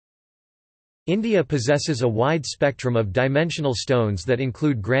India possesses a wide spectrum of dimensional stones that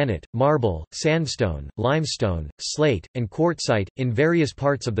include granite, marble, sandstone, limestone, slate, and quartzite, in various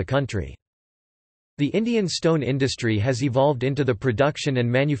parts of the country. The Indian stone industry has evolved into the production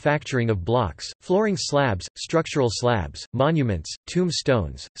and manufacturing of blocks, flooring slabs, structural slabs, monuments,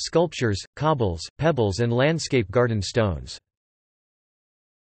 tombstones, sculptures, cobbles, pebbles and landscape garden stones.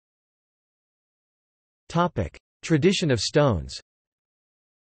 Tradition of stones.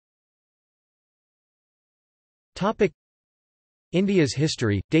 India's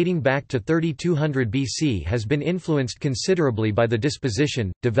history, dating back to 3200 BC, has been influenced considerably by the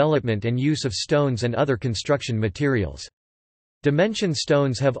disposition, development and use of stones and other construction materials. Dimension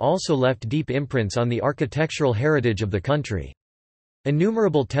stones have also left deep imprints on the architectural heritage of the country.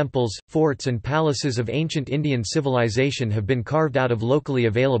 Innumerable temples, forts and palaces of ancient Indian civilization have been carved out of locally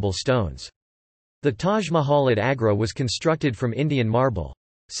available stones. The Taj Mahal at Agra was constructed from Indian marble.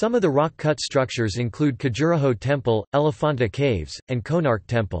 Some of the rock-cut structures include Khajuraho Temple, Elephanta Caves, and Konark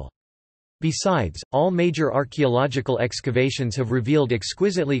Temple. Besides, all major archaeological excavations have revealed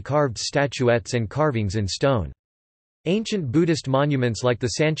exquisitely carved statuettes and carvings in stone. Ancient Buddhist monuments like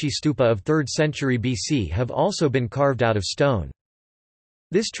the Sanchi Stupa of 3rd century BC have also been carved out of stone.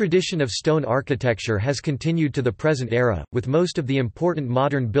 This tradition of stone architecture has continued to the present era, with most of the important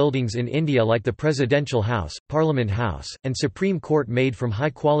modern buildings in India like the Presidential House, Parliament House, and Supreme Court made from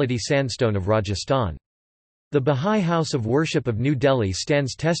high-quality sandstone of Rajasthan. The Bahá'í House of Worship of New Delhi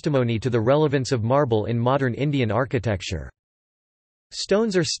stands testimony to the relevance of marble in modern Indian architecture.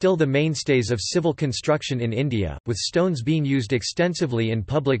 Stones are still the mainstays of civil construction in India, with stones being used extensively in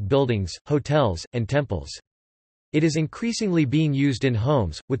public buildings, hotels, and temples. It is increasingly being used in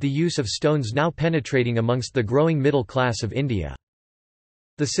homes, with the use of stones now penetrating amongst the growing middle class of India.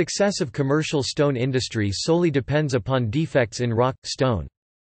 The success of commercial stone industry solely depends upon defects in rock, stone.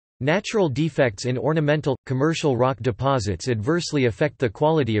 Natural defects in ornamental, commercial rock deposits adversely affect the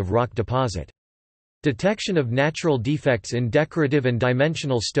quality of rock deposit. Detection of natural defects in decorative and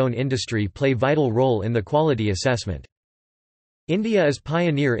dimensional stone industry play vital role in the quality assessment. India is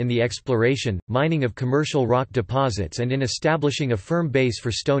pioneer in the exploration, mining of commercial rock deposits and in establishing a firm base for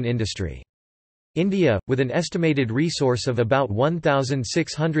stone industry. India, with an estimated resource of about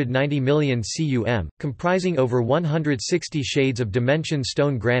 1,690 million cum, comprising over 160 shades of dimension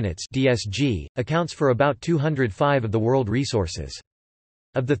stone granites (DSG), accounts for about 205 of the world resources.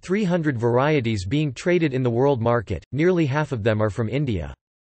 Of the 300 varieties being traded in the world market, nearly half of them are from India.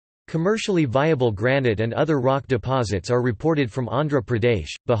 Commercially viable granite and other rock deposits are reported from Andhra Pradesh,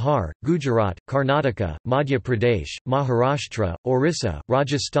 Bihar, Gujarat, Karnataka, Madhya Pradesh, Maharashtra, Orissa,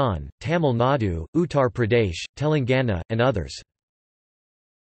 Rajasthan, Tamil Nadu, Uttar Pradesh, Telangana, and others.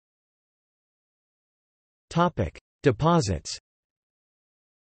 Deposits.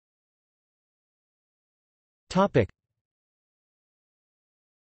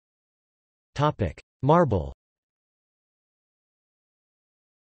 Marble.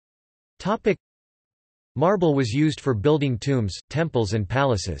 Marble was used for building tombs, temples and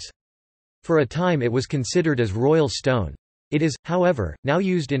palaces. For a time it was considered as royal stone. It is, however, now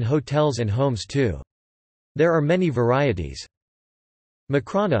used in hotels and homes too. There are many varieties.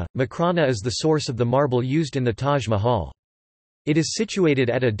 Makrana is the source of the marble used in the Taj Mahal. It is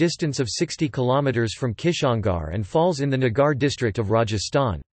situated at a distance of 60 km from Kishangarh and falls in the Nagar district of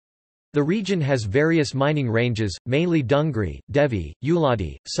Rajasthan. The region has various mining ranges, mainly Dungri, Devi,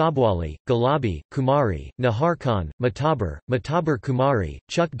 Uladi, Sabwali, Gulabi, Kumari, Naharkhan, Matabar, Matabar Kumari,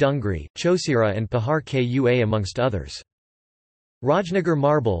 Chuk Dungri, Chosira and Pahar Kua amongst others. Rajnagar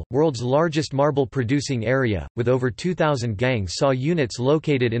Marble, world's largest marble-producing area, with over 2,000 gangs saw units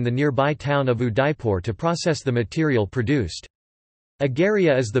located in the nearby town of Udaipur to process the material produced.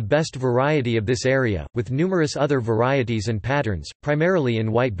 Agaria is the best variety of this area, with numerous other varieties and patterns, primarily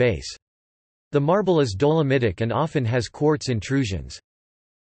in white base. The marble is dolomitic and often has quartz intrusions.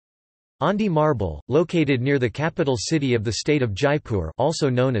 Andi Marble, located near the capital city of the state of Jaipur, also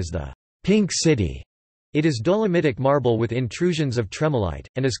known as the Pink City. It is dolomitic marble with intrusions of tremolite,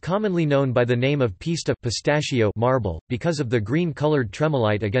 and is commonly known by the name of pistachio marble, because of the green-colored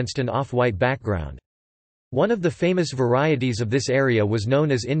tremolite against an off-white background. One of the famous varieties of this area was known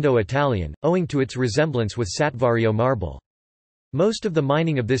as Indo-Italian, owing to its resemblance with Satvario marble. Most of the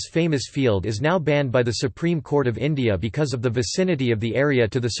mining of this famous field is now banned by the Supreme Court of India because of the vicinity of the area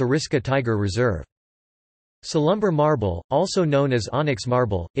to the Sariska Tiger Reserve. Salumber marble, also known as onyx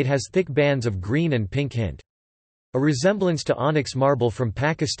marble, it has thick bands of green and pink hint. A resemblance to onyx marble from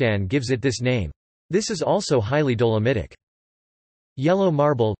Pakistan gives it this name. This is also highly dolomitic. Yellow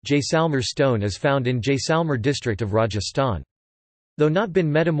marble, Jaisalmer stone is found in Jaisalmer district of Rajasthan. Though not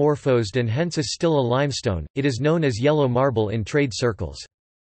been metamorphosed and hence is still a limestone, it is known as yellow marble in trade circles.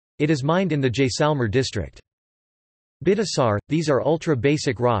 It is mined in the Jaisalmer district. Bidasar, these are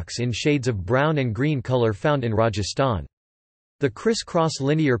ultra-basic rocks in shades of brown and green color found in Rajasthan. The criss-cross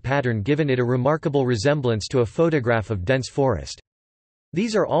linear pattern given it a remarkable resemblance to a photograph of dense forest.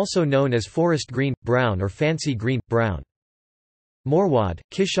 These are also known as forest green, brown or fancy green, brown. Morwad,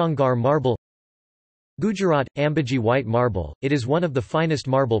 Kishangar marble. Gujarat, Ambaji white marble, it is one of the finest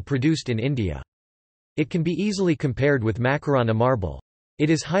marble produced in India. It can be easily compared with Makarana marble. It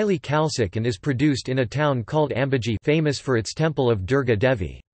is highly calcic and is produced in a town called Ambaji, famous for its temple of Durga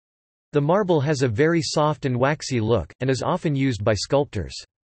Devi. The marble has a very soft and waxy look, and is often used by sculptors.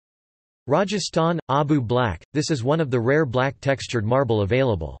 Rajasthan, Abu Black, this is one of the rare black textured marble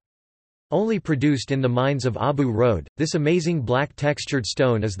available. Only produced in the mines of Abu Road, this amazing black textured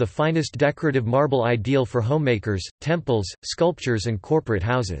stone is the finest decorative marble ideal for homemakers, temples, sculptures and corporate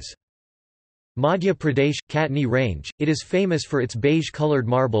houses. Madhya Pradesh, Katni Range, it is famous for its beige-colored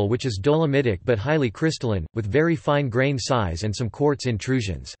marble which is dolomitic but highly crystalline, with very fine grain size and some quartz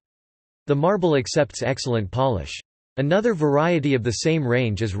intrusions. The marble accepts excellent polish. Another variety of the same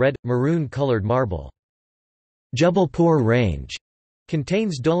range is red, maroon-colored marble. Jabalpur Range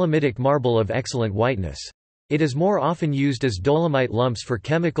contains dolomitic marble of excellent whiteness. It is more often used as dolomite lumps for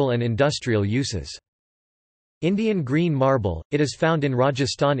chemical and industrial uses. Indian green marble, it is found in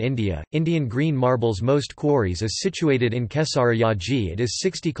Rajasthan, India. Indian green marble's most quarries is situated in Kesarayaji. It is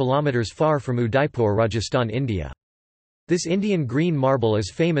 60 km far from Udaipur, Rajasthan, India. This Indian green marble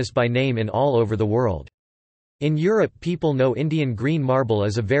is famous by name in all over the world. In Europe people know Indian green marble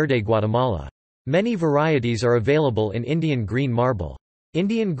as a Verde Guatemala. Many varieties are available in Indian green marble.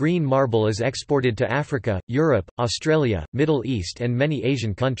 Indian green marble is exported to Africa, Europe, Australia, Middle East and many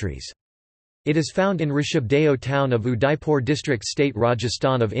Asian countries. It is found in Rishabdeo town of Udaipur district state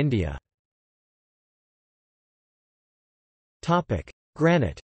Rajasthan of India.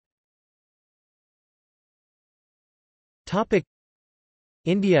 Granite.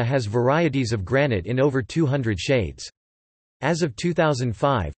 India has varieties of granite in over 200 shades. As of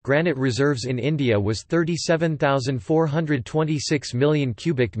 2005, granite reserves in India was 37,426 million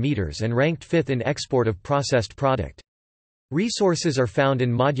cubic meters and ranked 5th in export of processed product. Resources are found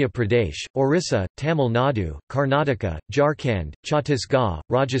in Madhya Pradesh, Orissa, Tamil Nadu, Karnataka, Jharkhand, Chhattisgarh,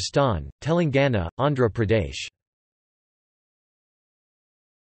 Rajasthan, Telangana, Andhra Pradesh.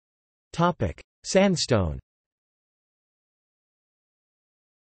 Sandstone.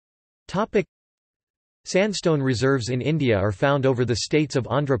 Sandstone reserves in India are found over the states of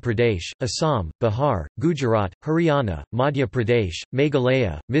Andhra Pradesh, Assam, Bihar, Gujarat, Haryana, Madhya Pradesh,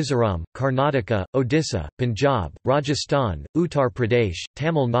 Meghalaya, Mizoram, Karnataka, Odisha, Punjab, Rajasthan, Uttar Pradesh,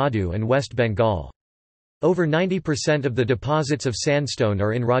 Tamil Nadu and West Bengal. Over 90% of the deposits of sandstone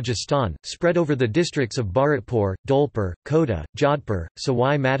are in Rajasthan, spread over the districts of Bharatpur, Dholpur, Kota, Jodhpur,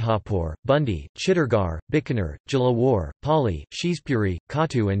 Sawai Madhopur, Bundi, Chittorgarh, Bikaner, Jalore, Pali, Shivpuri,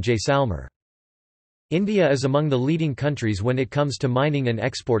 Khatu and Jaisalmer. India is among the leading countries when it comes to mining and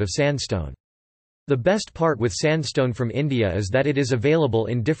export of sandstone. The best part with sandstone from India is that it is available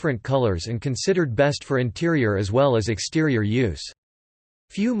in different colors and considered best for interior as well as exterior use.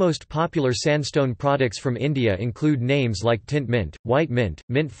 Few most popular sandstone products from India include names like Tint Mint, White Mint,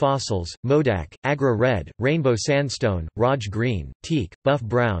 Mint Fossils, Modak, Agra Red, Rainbow Sandstone, Raj Green, Teak, Buff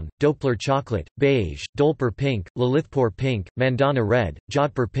Brown, Doplar Chocolate, Beige, Dolpur Pink, Lalitpur Pink, Mandana Red,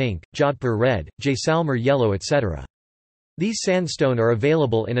 Jodhpur Pink, Jodhpur Red, Jaisalmer Yellow etc. These sandstone are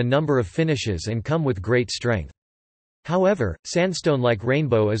available in a number of finishes and come with great strength. However, sandstone like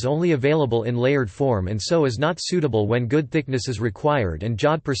Rainbow is only available in layered form and so is not suitable when good thickness is required, and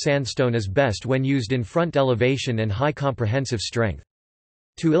Jodhpur sandstone is best when used in front elevation and high comprehensive strength.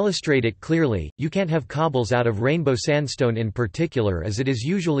 To illustrate it clearly, you can't have cobbles out of Rainbow sandstone in particular as it is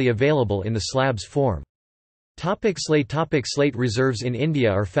usually available in the slabs form. Slate reserves in India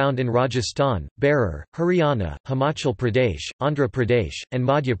are found in Rajasthan, Berar, Haryana, Himachal Pradesh, Andhra Pradesh, and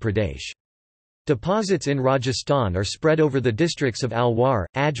Madhya Pradesh. Deposits in Rajasthan are spread over the districts of Alwar,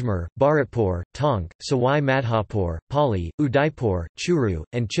 Ajmer, Bharatpur, Tonk, Sawai Madhopur, Pali, Udaipur, Churu,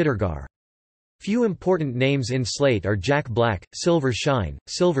 and Chittorgarh. Few important names in slate are Jack Black, Silver Shine,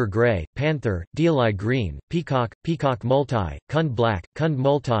 Silver Grey, Panther, Dealai Green, Peacock, Peacock Multi, Kund Black, Kund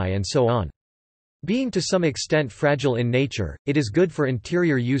Multi and so on. Being to some extent fragile in nature, it is good for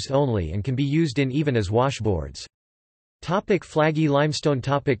interior use only and can be used in even as washboards. Flaggy limestone.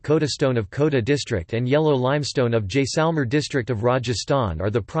 Kota stone of Kota district and yellow limestone of Jaisalmer district of Rajasthan are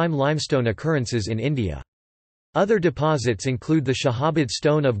the prime limestone occurrences in India. Other deposits include the Shahabad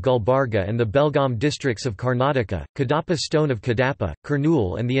stone of Gulbarga and the Belgaum districts of Karnataka, Kadapa stone of Kadapa,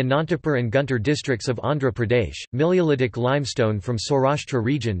 Kurnool and the Anantapur and Guntur districts of Andhra Pradesh, Mileolithic limestone from Saurashtra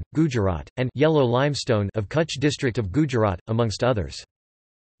region, Gujarat, and yellow limestone of Kutch district of Gujarat, amongst others.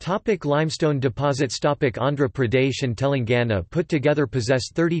 Limestone deposits. Andhra Pradesh and Telangana put together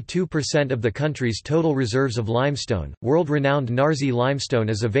possess 32% of the country's total reserves of limestone. World-renowned Narzi limestone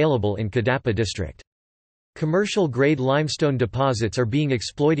is available in Kadapa district. Commercial-grade limestone deposits are being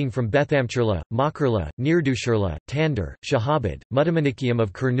exploited from Bethamchurla, Makurla, Nirdushurla, Tandur, Shahabad, Mudamanikyam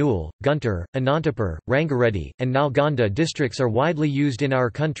of Kurnool, Guntur, Anantapur, Rangareddy, and Nalgonda districts are widely used in our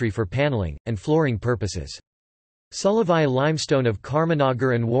country for paneling and flooring purposes. Sulavai limestone of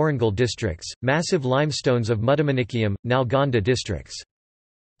Karmanagar and Warangal districts, massive limestones of Mudamanikyam, Nalgonda districts.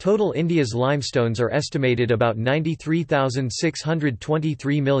 Total India's limestones are estimated about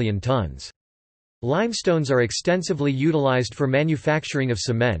 93,623 million tons. Limestones are extensively utilized for manufacturing of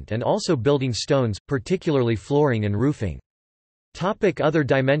cement and also building stones, particularly flooring and roofing. Other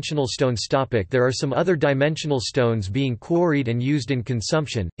dimensional stones. There are some other dimensional stones being quarried and used in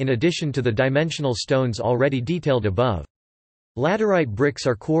consumption, in addition to the dimensional stones already detailed above. Laterite bricks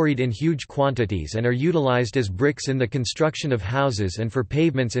are quarried in huge quantities and are utilized as bricks in the construction of houses and for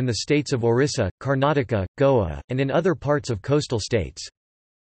pavements in the states of Orissa, Karnataka, Goa, and in other parts of coastal states.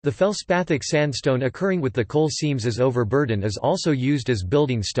 The feldspathic sandstone occurring with the coal seams as overburden is also used as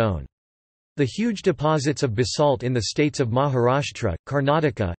building stone. The huge deposits of basalt in the states of Maharashtra,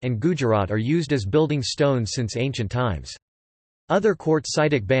 Karnataka, and Gujarat are used as building stones since ancient times. Other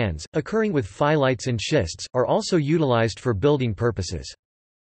quartzitic bands, occurring with phylites and schists, are also utilized for building purposes.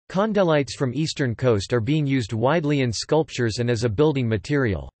 Condelites from eastern coast are being used widely in sculptures and as a building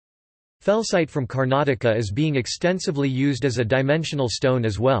material. Felsite from Karnataka is being extensively used as a dimensional stone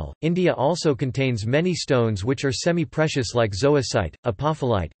as well. India also contains many stones which are semi-precious like zoisite,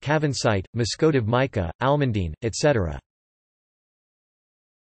 apophyllite, cavansite, muscotive mica, almandine, etc.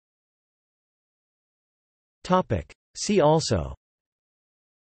 Topic: See also.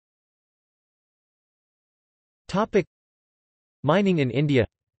 Topic: Mining in India.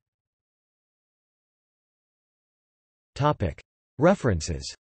 Topic: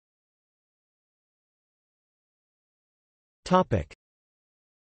 References.